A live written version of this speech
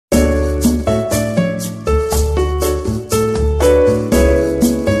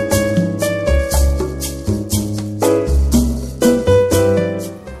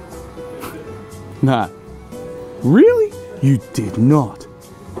Really? You did not.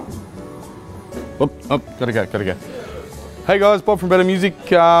 Gotta go. Hey guys, Bob from Better Music,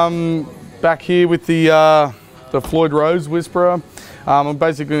 back here with the Floyd Rose Whisperer. I'm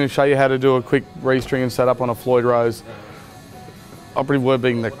basically going to show you how to do a quick restring and setup on a Floyd Rose. Operative word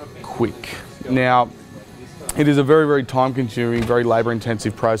being the quick. Now, it is a very, very time-consuming, very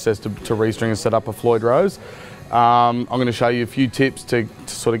labour-intensive process to restring and set up a Floyd Rose. I'm going to show you a few tips to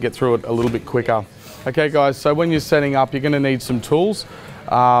sort of get through it a little bit quicker. Okay guys, so when you're setting up, you're going to need some tools.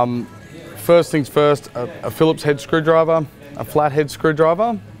 First things first, a Phillips head screwdriver, a flathead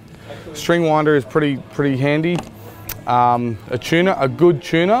screwdriver. String winder is pretty handy. A tuner, a good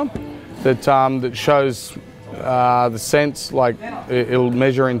tuner that shows the cents, like it'll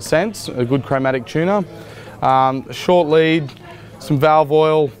measure in cents, a good chromatic tuner. A short lead, some valve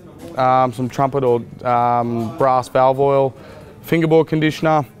oil, some trumpet or brass valve oil, fingerboard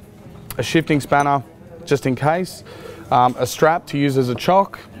conditioner, a shifting spanner just in case, a strap to use as a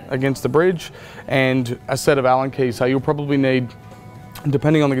chock against the bridge, and a set of Allen keys. So you'll probably need,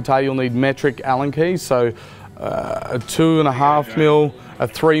 depending on the guitar, you'll need metric Allen keys, so a 2.5 mil, a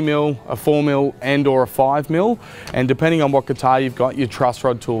 3 mil, a 4 mil, and or a 5 mil. And depending on what guitar you've got, your truss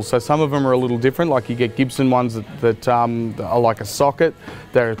rod tools. So some of them are a little different, like you get Gibson ones that are like a socket.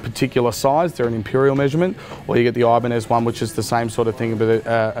 They're a particular size, they're an imperial measurement, or you get the Ibanez one, which is the same sort of thing, but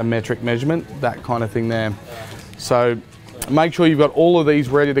a metric measurement, that kind of thing there. So make sure you've got all of these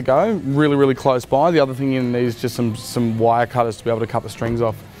ready to go, really close by. The other thing you need is just some wire cutters to be able to cut the strings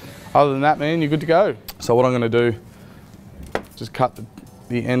off. Other than that, man, you're good to go. So what I'm going to do, just cut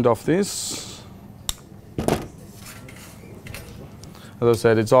the end off this. As I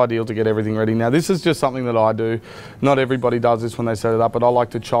said, it's ideal to get everything ready. Now this is just something that I do. Not everybody does this when they set it up, but I like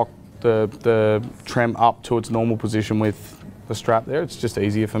to chock the trem up to its normal position with the strap there. It's just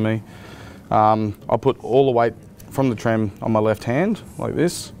easier for me. I'll put all the weight from the trem on my left hand, like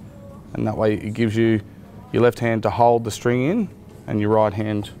this, and that way it gives you your left hand to hold the string in, and your right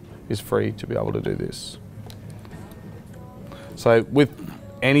hand is free to be able to do this. So with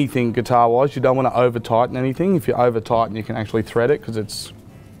anything guitar-wise, you don't want to over-tighten anything. If you over-tighten, you can actually thread it, because it's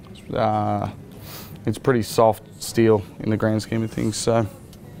pretty soft steel in the grand scheme of things. So,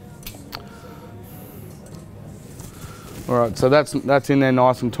 all right, so that's in there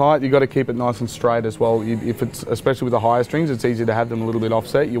nice and tight. You've got to keep it nice and straight as well. If it's, especially with the higher strings, it's easy to have them a little bit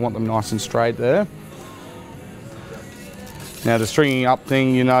offset. You want them nice and straight there. Now the stringing up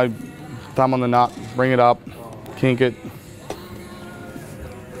thing, you know, thumb on the nut, bring it up, kink it,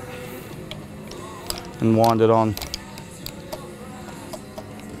 and wind it on.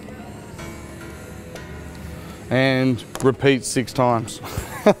 And repeat 6 times.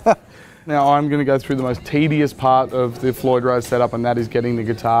 Now I'm going to go through the most tedious part of the Floyd Rose setup, and that is getting the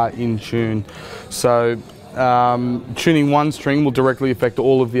guitar in tune. So tuning one string will directly affect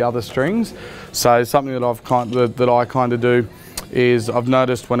all of the other strings. So something that I kind of do is, I've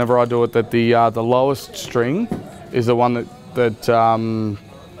noticed whenever I do it that the lowest string is the one that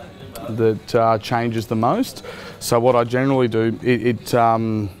changes the most. So what I generally do,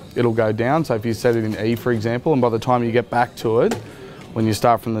 it'll go down. So if you set it in E, for example, and by the time you get back to it, when you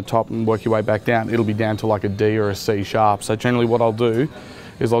start from the top and work your way back down, it'll be down to like a D or a C sharp. So generally what I'll do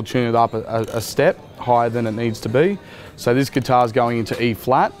is I'll tune it up a step higher than it needs to be. So this guitar is going into E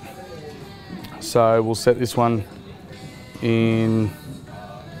flat. So we'll set this one in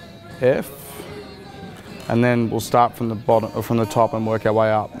F, and then we'll start from the bottom, or from the top, and work our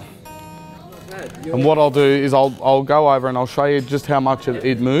way up. And what I'll do is I'll go over and I'll show you just how much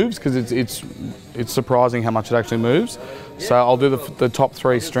it moves, because it's surprising how much it actually moves. So I'll do the top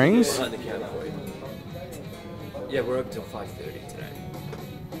 3 strings. Yeah, we're up till 5:30 today.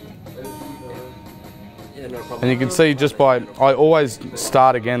 Yeah, no problem. And you can see just by, I always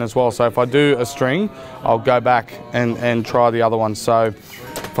start again as well. So if I do a string, I'll go back and try the other one. So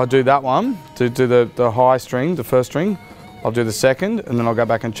if I do that one, to do the high string, the first string, I'll do the second, and then I'll go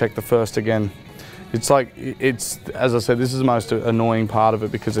back and check the first again. It's like, as I said, this is the most annoying part of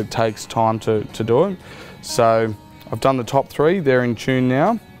it, because it takes time to do it. So I've done the top 3, they're in tune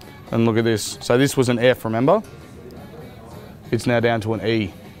now, and look at this. So this was an F, remember? It's now down to an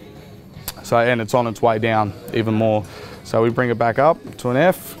E. So, and it's on its way down even more. So we bring it back up to an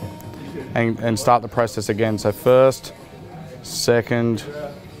F and start the process again. So first, second,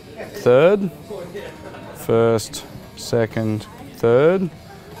 third, first, second, third.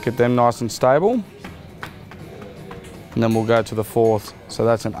 Get them nice and stable. And then we'll go to the 4th. So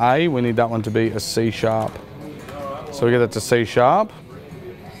that's an A, we need that one to be a C sharp. So we get that to C sharp.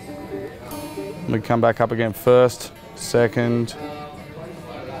 We come back up again, first, second,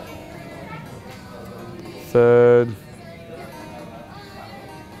 third.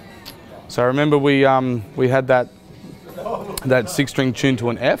 So remember we had that 6-string tuned to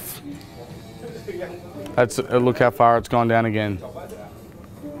an F. That's look how far it's gone down again.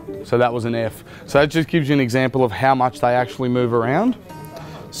 So that was an F. So that just gives you an example of how much they actually move around.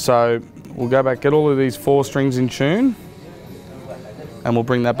 So we'll go back, get all of these 4 strings in tune, and we'll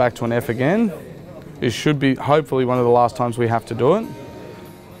bring that back to an F again. It should be hopefully one of the last times we have to do it.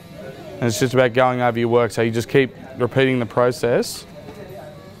 And it's just about going over your work, so you just keep repeating the process.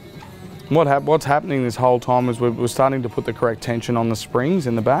 What's happening this whole time is we're starting to put the correct tension on the springs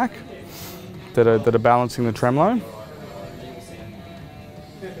in the back that are balancing the tremolo.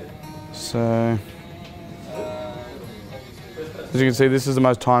 So, as you can see, this is the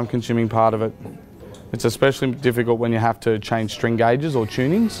most time-consuming part of it. It's especially difficult when you have to change string gauges or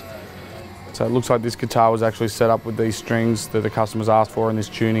tunings. So it looks like this guitar was actually set up with these strings that the customers asked for in this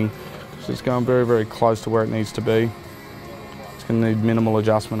tuning. So it's going very, very close to where it needs to be. It's going to need minimal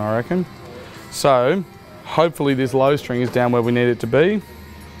adjustment, I reckon. So, hopefully this low string is down where we need it to be.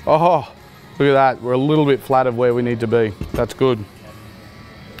 Oh, look at that. We're a little bit flat of where we need to be. That's good.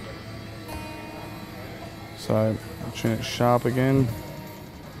 So, tune it sharp again.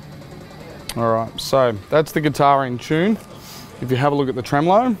 All right, so that's the guitar in tune. If you have a look at the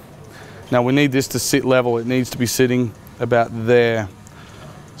tremolo, now we need this to sit level. It needs to be sitting about there.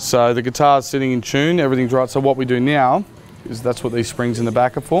 So the guitar's sitting in tune, everything's right. So what we do now is that's what these springs in the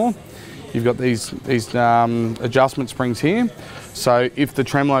back are for. You've got these adjustment springs here. So if the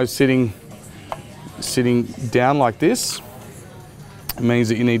tremolo is sitting down like this, it means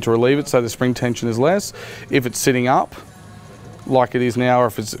that you need to relieve it so the spring tension is less. If it's sitting up like it is now, or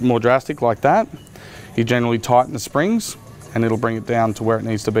if it's more drastic like that, you generally tighten the springs and it'll bring it down to where it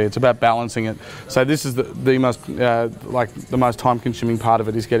needs to be. It's about balancing it. So this is the most time-consuming part of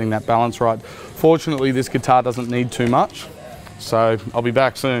it, is getting that balance right. Fortunately, this guitar doesn't need too much, so I'll be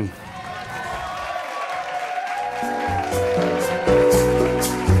back soon.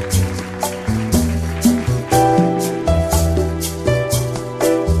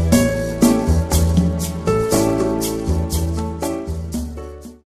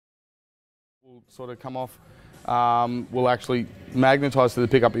 Sort of come off, will actually magnetise to the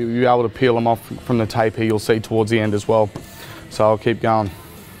pickup. You'll be able to peel them off from the tape here, you'll see towards the end as well. So I'll keep going.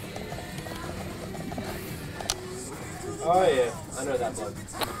 Oh yeah, I know that bloke.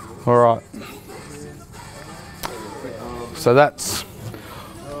 All right. So that's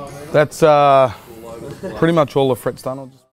pretty much all the frets done.